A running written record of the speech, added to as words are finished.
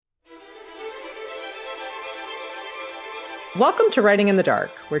Welcome to Writing in the Dark,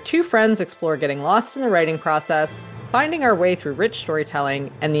 where two friends explore getting lost in the writing process, finding our way through rich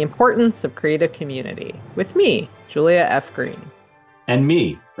storytelling, and the importance of creative community. With me, Julia F. Green. And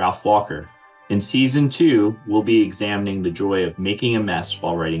me, Ralph Walker. In Season 2, we'll be examining the joy of making a mess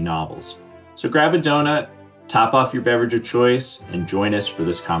while writing novels. So grab a donut, top off your beverage of choice, and join us for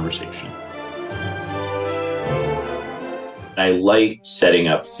this conversation. I like setting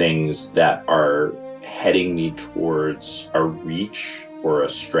up things that are heading me towards a reach or a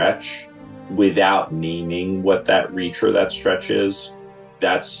stretch without naming what that reach or that stretch is.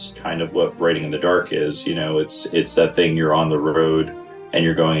 That's kind of what Writing in the Dark is. You know, it's that thing, you're on the road and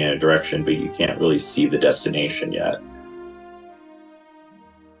you're going in a direction, but you can't really see the destination yet.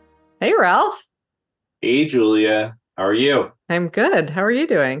 Hey, Ralph. Hey, Julia. How are you? I'm good. How are you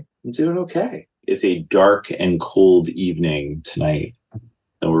doing? I'm doing okay. It's a dark and cold evening tonight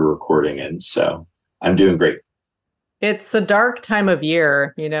that we're recording in, so I'm doing great. It's a dark time of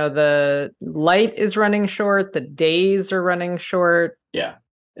year. You know, the light is running short, the days are running short. Yeah.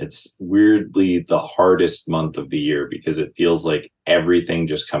 It's weirdly the hardest month of the year because it feels like everything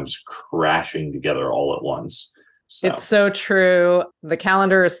just comes crashing together all at once. It's so true. The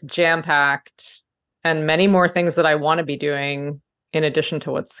calendar is jam-packed and many more things that I want to be doing in addition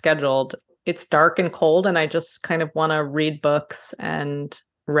to what's scheduled. It's dark and cold and I just kind of want to read books and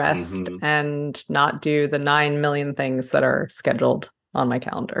rest and not do the 9 million things that are scheduled on my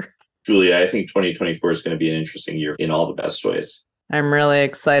calendar. Julia, I think 2024 is going to be an interesting year in all the best ways. I'm really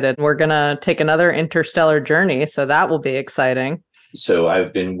excited. We're going to take another interstellar journey, so that will be exciting. So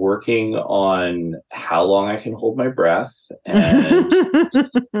I've been working on how long I can hold my breath and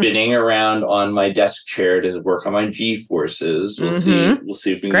spinning around on my desk chair to work on my G-forces. We'll see. We'll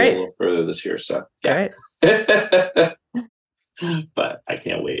see if we can get a little further this year. So yeah. Great. But I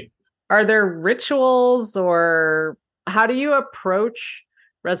can't wait. Are there rituals or how do you approach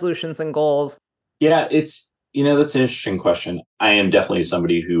resolutions and goals? Yeah, that's an interesting question. I am definitely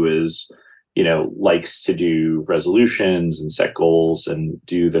somebody who is, likes to do resolutions and set goals and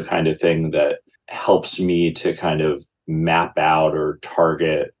do the kind of thing that helps me to kind of map out or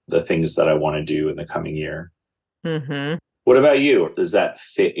target the things that I want to do in the coming year. Mm-hmm. What about you? Does that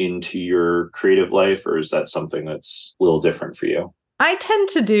fit into your creative life, or is that something that's a little different for you? I tend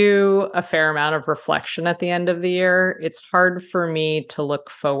to do a fair amount of reflection at the end of the year. It's hard for me to look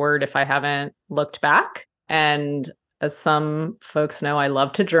forward if I haven't looked back. And as some folks know, I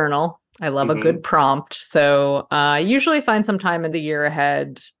love to journal. I love a good prompt. So I usually find some time in the year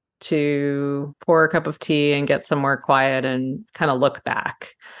ahead to pour a cup of tea and get somewhere quiet and kind of look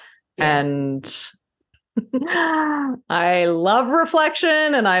back. Yeah. And I love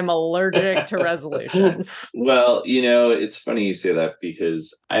reflection and I'm allergic to resolutions. Well, it's funny you say that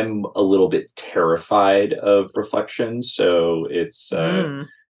because I'm a little bit terrified of reflection. So it's, I'm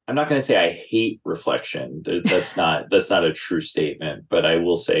not going to say I hate reflection. That's not a true statement, but I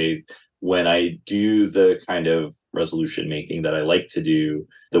will say when I do the kind of resolution making that I like to do,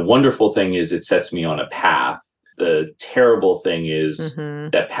 the wonderful thing is it sets me on a path. The terrible thing is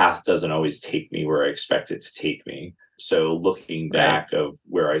that path doesn't always take me where I expect it to take me. So looking back of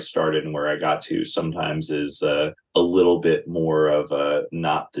where I started and where I got to sometimes is a little bit more of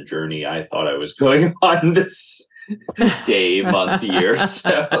not the journey I thought I was going on this day, month, year.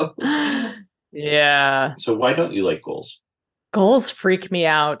 So yeah. So why don't you like goals? Goals freak me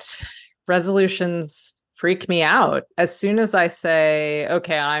out. Resolutions freak me out. As soon as I say,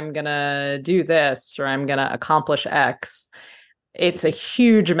 okay, I'm going to do this or I'm going to accomplish X, it's a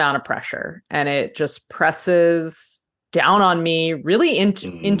huge amount of pressure and it just presses down on me really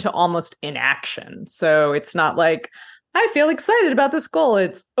into almost inaction. So it's not like, I feel excited about this goal.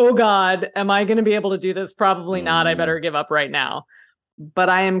 It's, oh God, am I going to be able to do this? Probably not. I better give up right now. But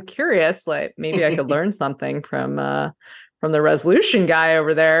I am curious, like maybe I could learn something from the resolution guy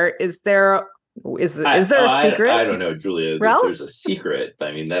over there. Is there a secret? I don't know, Julia. Ralph? There's a secret.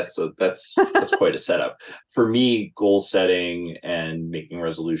 I mean, that's quite a setup. For me, goal setting and making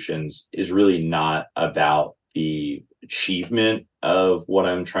resolutions is really not about the achievement of what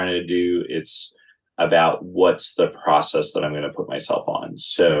I'm trying to do. It's about what's the process that I'm going to put myself on.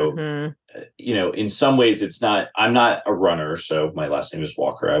 So, in some ways I'm not a runner. So my last name is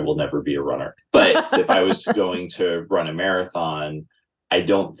Walker. I will never be a runner. But if I was going to run a marathon, I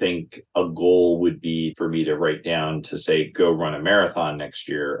don't think a goal would be for me to write down to say, go run a marathon next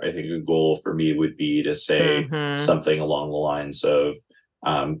year. I think a goal for me would be to say something along the lines of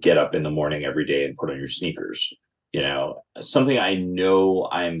get up in the morning every day and put on your sneakers. Something I know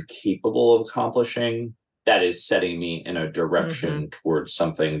I'm capable of accomplishing, that is setting me in a Mm-hmm. direction towards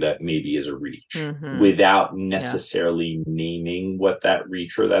something that maybe is a reach Mm-hmm. without Yeah. necessarily naming what that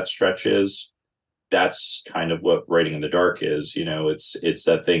reach or that stretch is. That's kind of what writing in the dark is. It's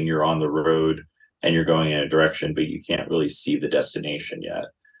that thing, you're on the road and you're going in a direction, but you can't really see the destination yet.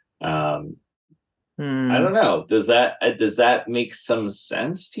 I don't Hmm. know. Does that make some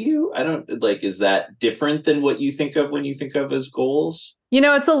sense to you? I don't like. Is that different than what you think of when you think of as goals?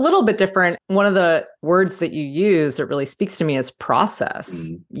 It's a little bit different. One of the words that you use that really speaks to me is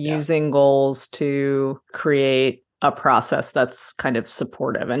process, Yeah. using goals to create a process that's kind of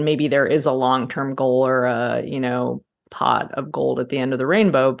supportive. And maybe there is a long-term goal or a, pot of gold at the end of the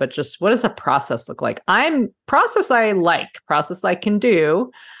rainbow, but just what does a process look like? Process I can do.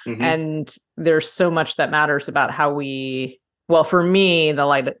 Hmm. And there's so much that matters about well, for me, the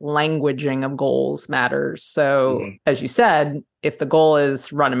languaging of goals matters. So, Hmm. as you said, if the goal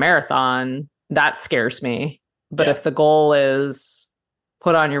is run a marathon, that scares me. But Yeah. if the goal is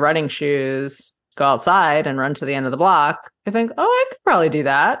put on your running shoes, go outside and run to the end of the block, I think, oh, I could probably do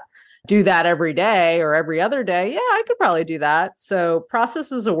that. Do that every day or every other day. Yeah, I could probably do that. So,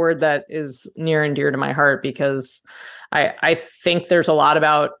 process is a word that is near and dear to my heart because I think there's a lot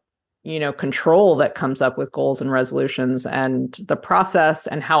about control that comes up with goals and resolutions, and the process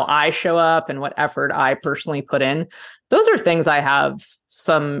and how I show up and what effort I personally put in. Those are things I have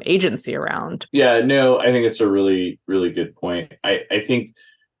some agency around. Yeah. No, I think it's a really, really good point. I think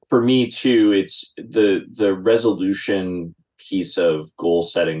for me too, it's the resolution piece of goal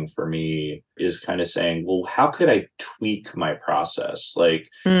setting for me is kind of saying, well, how could I tweak my process? Like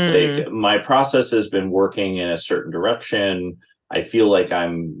Mm, my process has been working in a certain direction. I feel like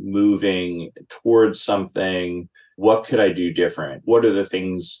I'm moving towards something. What could I do different? What are the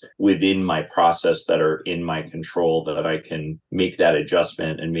things within my process that are in my control that I can make that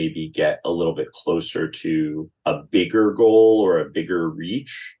adjustment and maybe get a little bit closer to a bigger goal or a bigger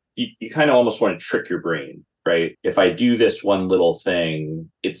reach? You kind of almost want to trick your brain, right? If I do this one little thing,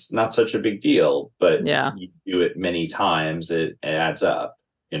 it's not such a big deal, but yeah. you do it many times, it adds up,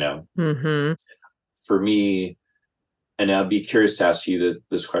 you know? Mm-hmm. For me, and I'll be curious to ask you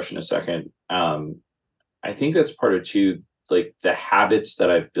this question in a second. I think that's part of too, like the habits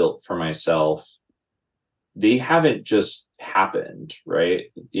that I've built for myself, they haven't just happened, right?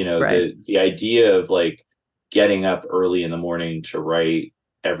 Right. The idea of like getting up early in the morning to write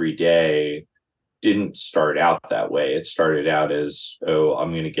every day didn't start out that way. It started out as, oh,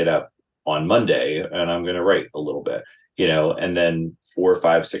 I'm going to get up on Monday and I'm going to write a little bit, and then 4,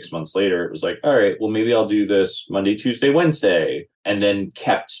 5, 6 months later, it was like, all right, well, maybe I'll do this Monday, Tuesday, Wednesday, and then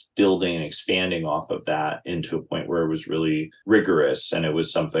kept building and expanding off of that into a point where it was really rigorous and it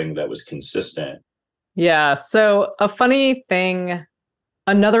was something that was consistent. Yeah. So, a funny thing,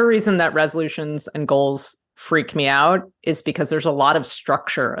 another reason that resolutions and goals freak me out is because there's a lot of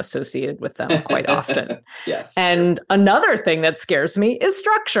structure associated with them quite often. Yes, sure. And another thing that scares me is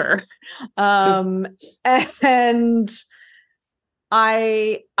structure. Um, and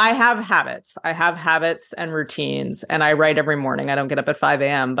I have habits. I have habits and routines, and I write every morning. I don't get up at 5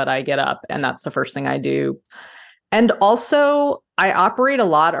 a.m., but I get up and that's the first thing I do. And also, I operate a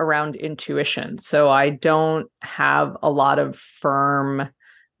lot around intuition. So I don't have a lot of firm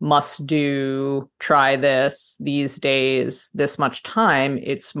must do, try this these days, this much time.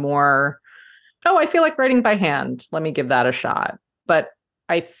 It's more, oh, I feel like writing by hand. Let me give that a shot. But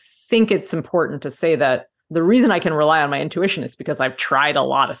I think it's important to say that the reason I can rely on my intuition is because I've tried a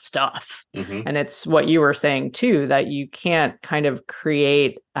lot of stuff. Hmm. And it's what you were saying too, that you can't kind of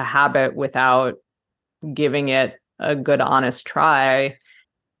create a habit without giving it a good, honest try.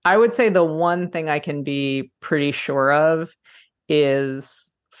 I would say the one thing I can be pretty sure of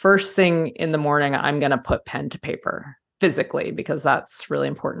is first thing in the morning, I'm going to put pen to paper physically because that's really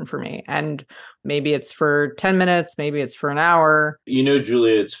important for me. And maybe it's for 10 minutes, maybe it's for an hour.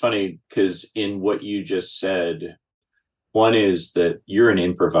 Julia, it's funny because in what you just said, one is that you're an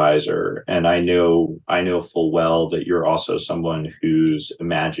improviser, and I know full well that you're also someone who's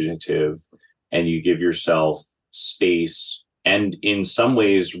imaginative, and you give yourself space and in some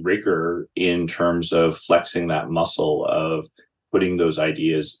ways rigor in terms of flexing that muscle of putting those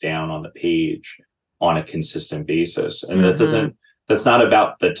ideas down on the page on a consistent basis. And Mm-hmm. that's not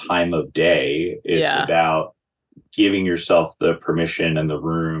about the time of day. It's Yeah. about giving yourself the permission and the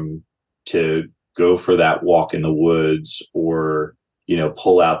room to go for that walk in the woods, or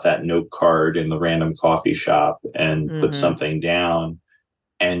pull out that note card in the random coffee shop and put Mm-hmm. something down.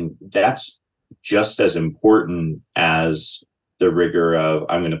 And that's just as important as the rigor of,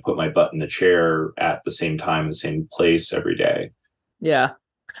 I'm going to put my butt in the chair at the same time, the same place every day. Yeah.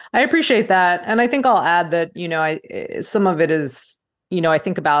 I appreciate that. And I think I'll add that, some of it is, I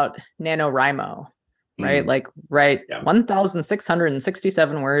think about NaNoWriMo, right? Mm, Like write yeah.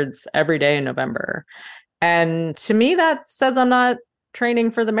 1,667 words every day in November. And to me, that says I'm not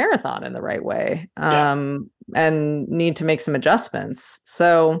training for the marathon in the right way, Yeah. and need to make some adjustments.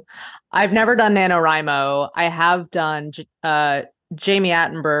 So I've never done NaNoWriMo. I have done Jamie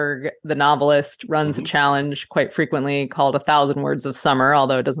Attenberg, the novelist, runs a Hmm. challenge quite frequently called 1,000 Words of Summer,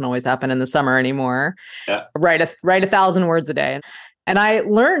 although it doesn't always happen in the summer anymore. Yeah. Write 1,000 words a day. And I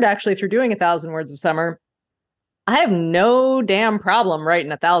learned actually through doing 1,000 Words of Summer, I have no damn problem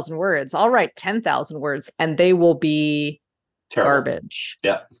writing 1,000 words. I'll write 10,000 words and they will be Terrible. garbage.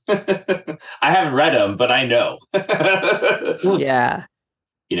 Yeah. I haven't read them, but I know. Yeah.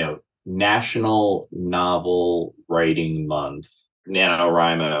 National Novel Writing Month,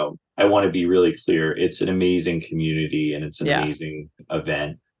 NaNoWriMo. I want to be really clear. It's an amazing community and it's an Yeah. amazing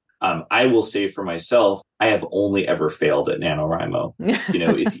event. I will say for myself, I have only ever failed at NaNoWriMo.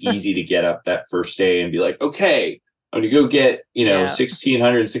 It's easy to get up that first day and be like, okay, I'm going to go get, Yeah.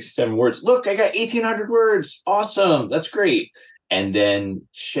 1,667 words. Look, I got 1,800 words. Awesome. That's great. And then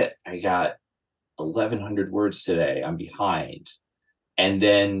shit, I got 1,100 words today. I'm behind. And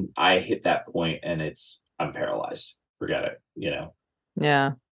then I hit that point and I'm paralyzed. Forget it.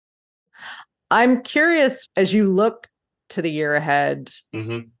 Yeah. I'm curious, as you look to the year ahead,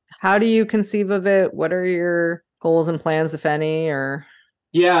 Mm-hmm. how do you conceive of it? What are your goals and plans, if any? Or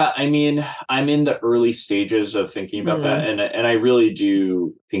Yeah, I mean, I'm in the early stages of thinking about that, and I really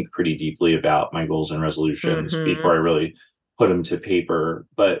do think pretty deeply about my goals and resolutions before I really put them to paper.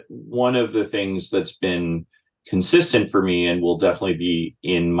 But one of the things that's been consistent for me and will definitely be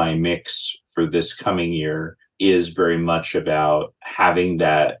in my mix for this coming year is very much about having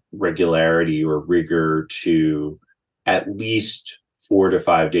that regularity or rigor to at least 4 to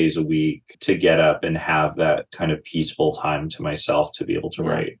 5 days a week to get up and have that kind of peaceful time to myself to be able to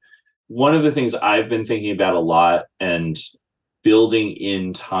write. One of the things I've been thinking about a lot and building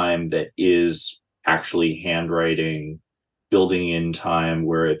in time that is actually handwriting, building in time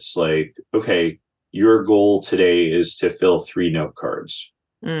where it's like, okay, your goal today is to fill 3 note cards.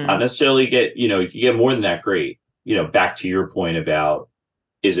 Not necessarily get, if you get more than that, great. Back to your point about,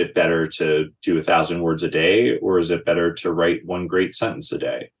 is it better to do 1,000 words a day, or is it better to write one great sentence a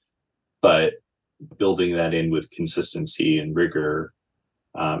day? But building that in with consistency and rigor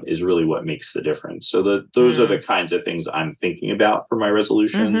is really what makes the difference. So those are the kinds of things I'm thinking about for my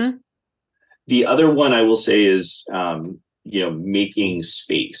resolutions. The other one I will say is, making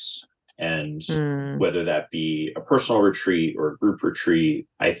space. And whether that be a personal retreat or a group retreat,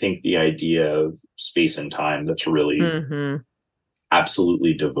 I think the idea of space and time that's really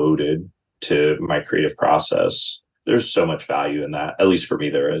absolutely devoted to my creative process. There's so much value in that. At least for me,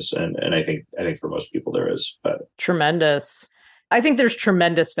 there is, and I think for most people there is. But tremendous. I think there's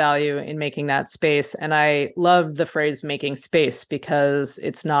tremendous value in making that space. And I love the phrase making space because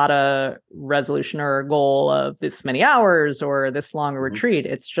it's not a resolution or a goal of this many hours or this long a retreat.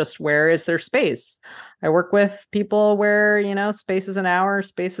 It's just, where is there space? I work with people where, space is an hour,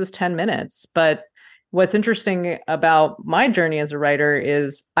 space is 10 minutes. But what's interesting about my journey as a writer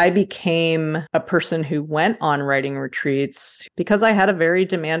is I became a person who went on writing retreats because I had a very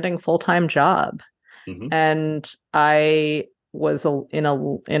demanding full-time job. And I was in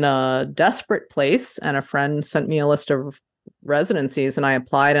a desperate place, and a friend sent me a list of residencies, and I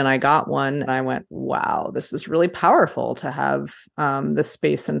applied and I got one, and I went, wow, this is really powerful to have this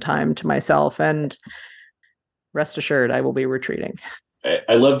space and time to myself. And rest assured, I will be retreating.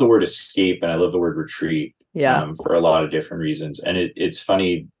 I love the word escape and I love the word retreat for a lot of different reasons. And it's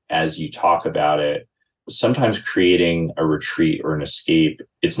funny as you talk about it, sometimes creating a retreat or an escape,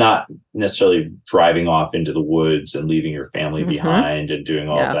 it's not necessarily driving off into the woods and leaving your family behind and doing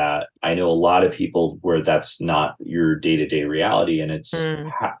all that. I know a lot of people where that's not your day-to-day reality. And it's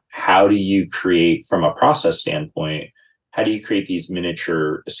how do you create, from a process standpoint, how do you create these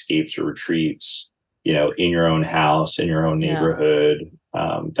miniature escapes or retreats, in your own house, in your own neighborhood,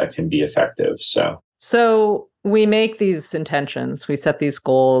 that can be effective. So we make these intentions, we set these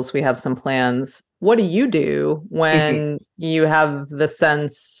goals, we have some plans. What do you do when you have the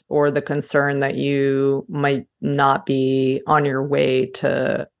sense or the concern that you might not be on your way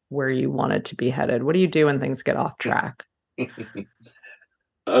to where you wanted to be headed? What do you do when things get off track?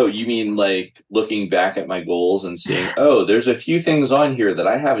 Oh, you mean like looking back at my goals and seeing, oh, there's a few things on here that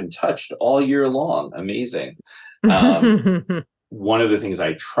I haven't touched all year long. Amazing. One of the things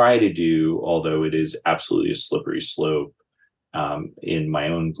I try to do, although it is absolutely a slippery slope in my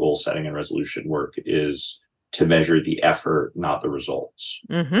own goal setting and resolution work, is to measure the effort, not the results.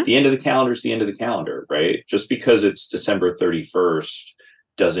 Mm-hmm. The end of the calendar is the end of the calendar, right? Just because it's December 31st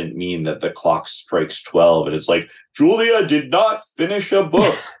doesn't mean that the clock strikes 12 and it's like, Julia did not finish a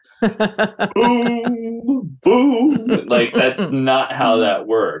book. Boom, boom. Like, that's not how that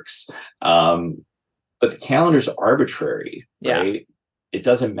works. But the calendar's arbitrary, right? Yeah. It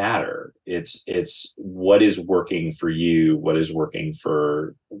doesn't matter. It's what is working for you, what is working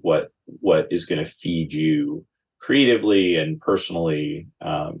for what is going to feed you creatively and personally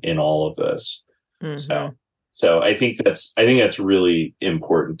in all of this. Mm-hmm. So I think that's really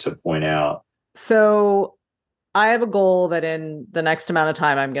important to point out. So I have a goal that in the next amount of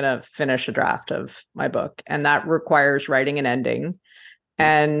time, I'm going to finish a draft of my book, and that requires writing an ending.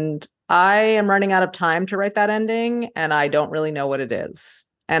 And I am running out of time to write that ending, and I don't really know what it is.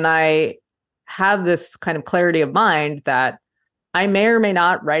 And I have this kind of clarity of mind that I may or may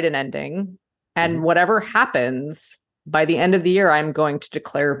not write an ending, and whatever happens, by the end of the year, I'm going to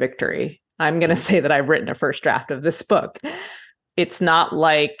declare victory. I'm going to say that I've written a first draft of this book. It's not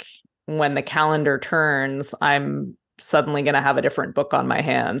like when the calendar turns, I'm suddenly going to have a different book on my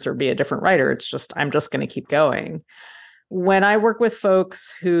hands or be a different writer. It's just, I'm just going to keep going. When I work with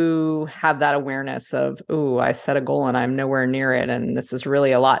folks who have that awareness of, oh, I set a goal and I'm nowhere near it, and this is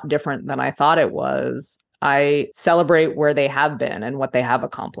really a lot different than I thought it was, I celebrate where they have been and what they have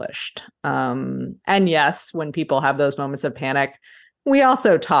accomplished. And yes, when people have those moments of panic, we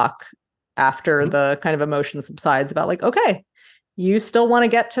also talk after the kind of emotion subsides about like, okay, you still want to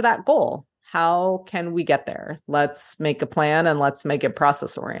get to that goal. How can we get there? Let's make a plan and let's make it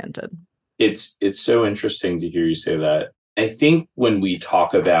process oriented. It's so interesting to hear you say that. I think when we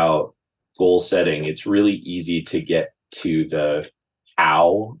talk about goal setting, it's really easy to get to the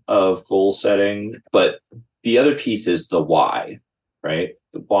how of goal setting, but the other piece is the why, right?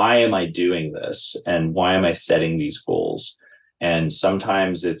 Why am I doing this? And why am I setting these goals? And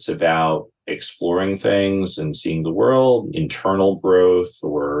sometimes it's about exploring things and seeing the world, internal growth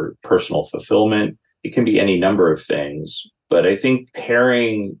or personal fulfillment. It can be any number of things, but I think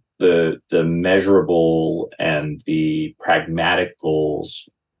pairing the measurable and the pragmatic goals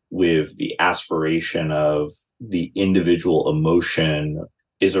with the aspiration of the individual emotion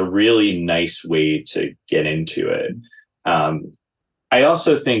is a really nice way to get into it. I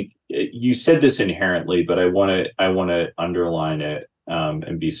also think you said this inherently, but I want to underline it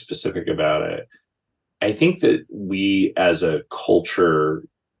and be specific about it. I think that we as a culture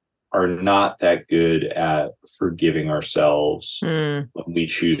are not that good at forgiving ourselves when we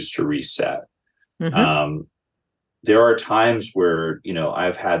choose to reset. There are times where,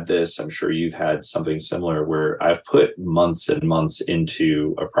 I've had this, I'm sure you've had something similar, where I've put months and months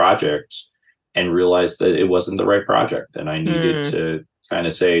into a project and realized that it wasn't the right project. And I needed to kind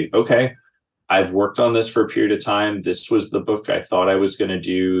of say, okay, I've worked on this for a period of time. This was the book I thought I was going to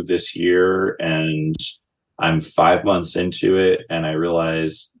do this year. And I'm 5 months into it. And I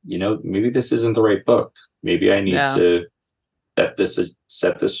realized, maybe this isn't the right book. Maybe I need to set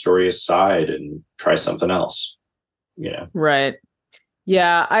this story aside and try something else. Right.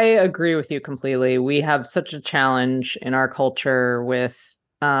 Yeah, I agree with you completely. We have such a challenge in our culture with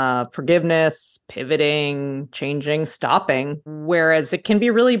forgiveness, pivoting, changing, stopping, whereas it can be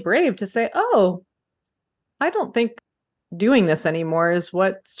really brave to say, oh, I don't think doing this anymore is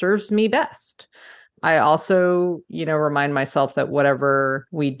what serves me best. I also, remind myself that whatever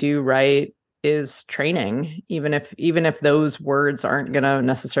we do right is training, even if those words aren't going to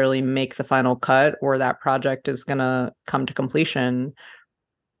necessarily make the final cut or that project is going to come to completion.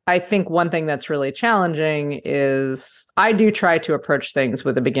 I think one thing that's really challenging is I do try to approach things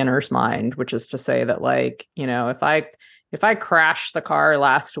with a beginner's mind, which is to say that, like, if I crashed the car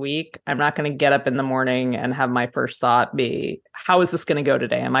last week, I'm not going to get up in the morning and have my first thought be, how is this going to go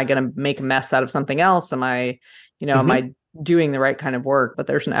today? Am I going to make a mess out of something else? Am I doing the right kind of work? But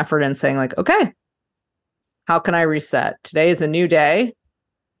there's an effort in saying like, okay, how can I reset? Today is a new day.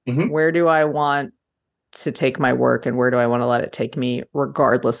 Where do I want to take my work and where do I want to let it take me,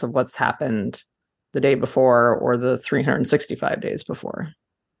 regardless of what's happened the day before or the 365 days before?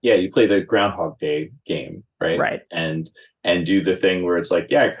 Yeah, you play the Groundhog Day game, right? Right. And do the thing where it's like,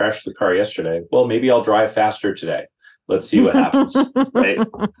 yeah, I crashed the car yesterday. Well, maybe I'll drive faster today. Let's see what happens. Right.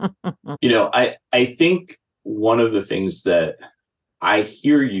 I think one of the things that I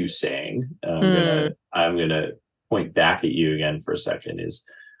hear you saying, I'm gonna point back at you again for a second, is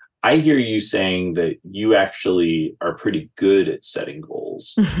I hear you saying that you actually are pretty good at setting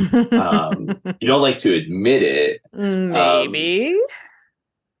goals. You don't like to admit it. Maybe.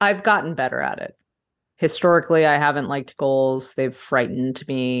 I've gotten better at it. Historically, I haven't liked goals. They've frightened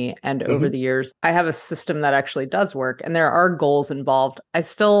me. And over the years, I have a system that actually does work. And there are goals involved. I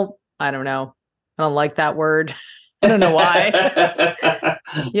don't know. I don't like that word. I don't know why.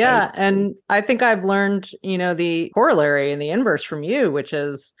 Yeah. And I think I've learned, the corollary and the inverse from you, which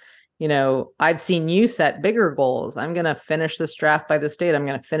is, I've seen you set bigger goals. I'm going to finish this draft by this date. I'm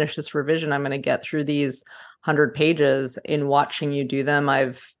going to finish this revision. I'm going to get through these 100 pages. In watching you do them,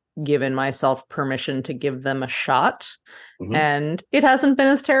 I've given myself permission to give them a shot. And it hasn't been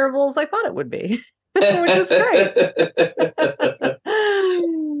as terrible as I thought it would be, which is great.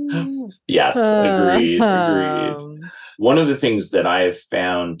 Yes, agreed. One of the things that I have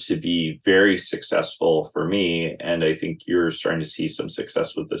found to be very successful for me, and I think you're starting to see some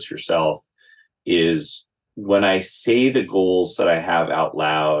success with this yourself, is when I say the goals that I have out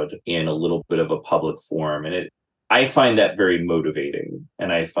loud in a little bit of a public forum, and I find that very motivating.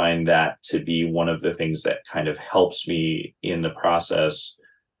 And I find that to be one of the things that kind of helps me in the process,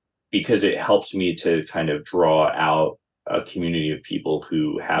 because it helps me to kind of draw out a community of people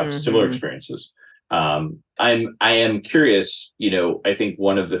who have similar experiences. I am curious, I think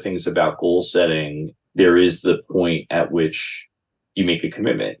one of the things about goal setting, there is the point at which you make a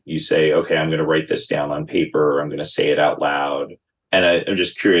commitment. You say, okay, I'm going to write this down on paper. I'm going to say it out loud. And I'm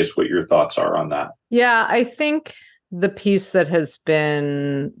just curious what your thoughts are on that. Yeah, I think the piece that has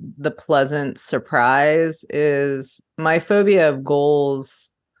been the pleasant surprise is my phobia of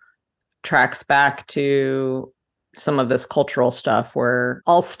goals tracks back to some of this cultural stuff where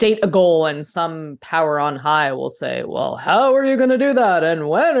I'll state a goal and some power on high will say, well, how are you going to do that? And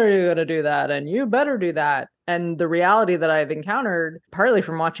when are you going to do that? And you better do that. And the reality that I've encountered, partly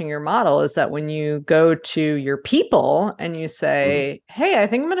from watching your model, is that when you go to your people and you say, hey, I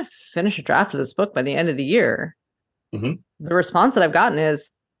think I'm going to finish a draft of this book by the end of the year, the response that I've gotten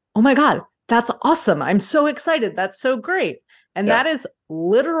is, oh my God, that's awesome. I'm so excited. That's so great. And that is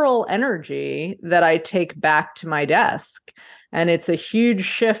literal energy that I take back to my desk. And it's a huge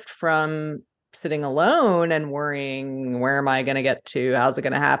shift from sitting alone and worrying, where am I going to get to? How's it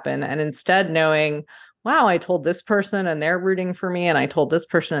going to happen? And instead knowing, wow, I told this person and they're rooting for me. And I told this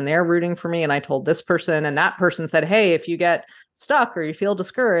person and they're rooting for me. And I told this person and that person said, hey, if you get stuck or you feel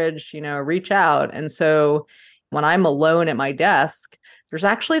discouraged, reach out. And so when I'm alone at my desk, there's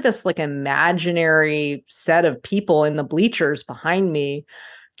actually this like imaginary set of people in the bleachers behind me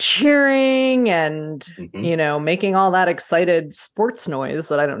cheering and, making all that excited sports noise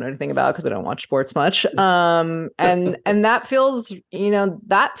that I don't know anything about because I don't watch sports much. And that feels,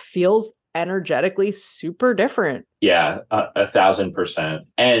 that feels energetically super different. Yeah, 1,000%.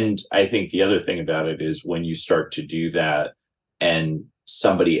 And I think the other thing about it is when you start to do that and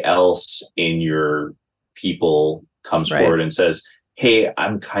somebody else in your people comes forward and says, hey,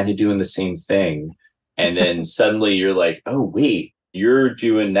 I'm kind of doing the same thing. And then suddenly you're like, oh, wait, you're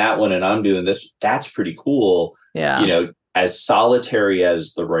doing that one and I'm doing this. That's pretty cool. Yeah. As solitary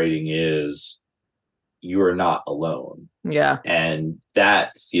as the writing is, you are not alone. Yeah. And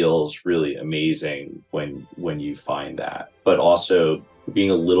that feels really amazing when you find that. But also being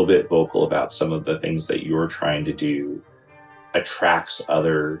a little bit vocal about some of the things that you're trying to do attracts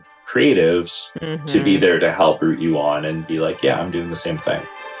other creatives to be there to help root you on and be like, yeah, I'm doing the same thing.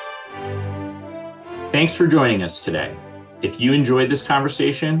 Thanks for joining us today. If you enjoyed this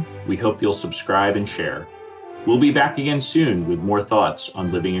conversation, we hope you'll subscribe and share. We'll be back again soon with more thoughts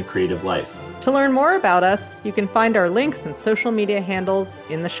on living a creative life. To learn more about us, you can find our links and social media handles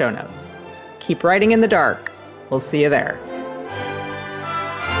in the show notes. Keep writing in the dark. We'll see you there.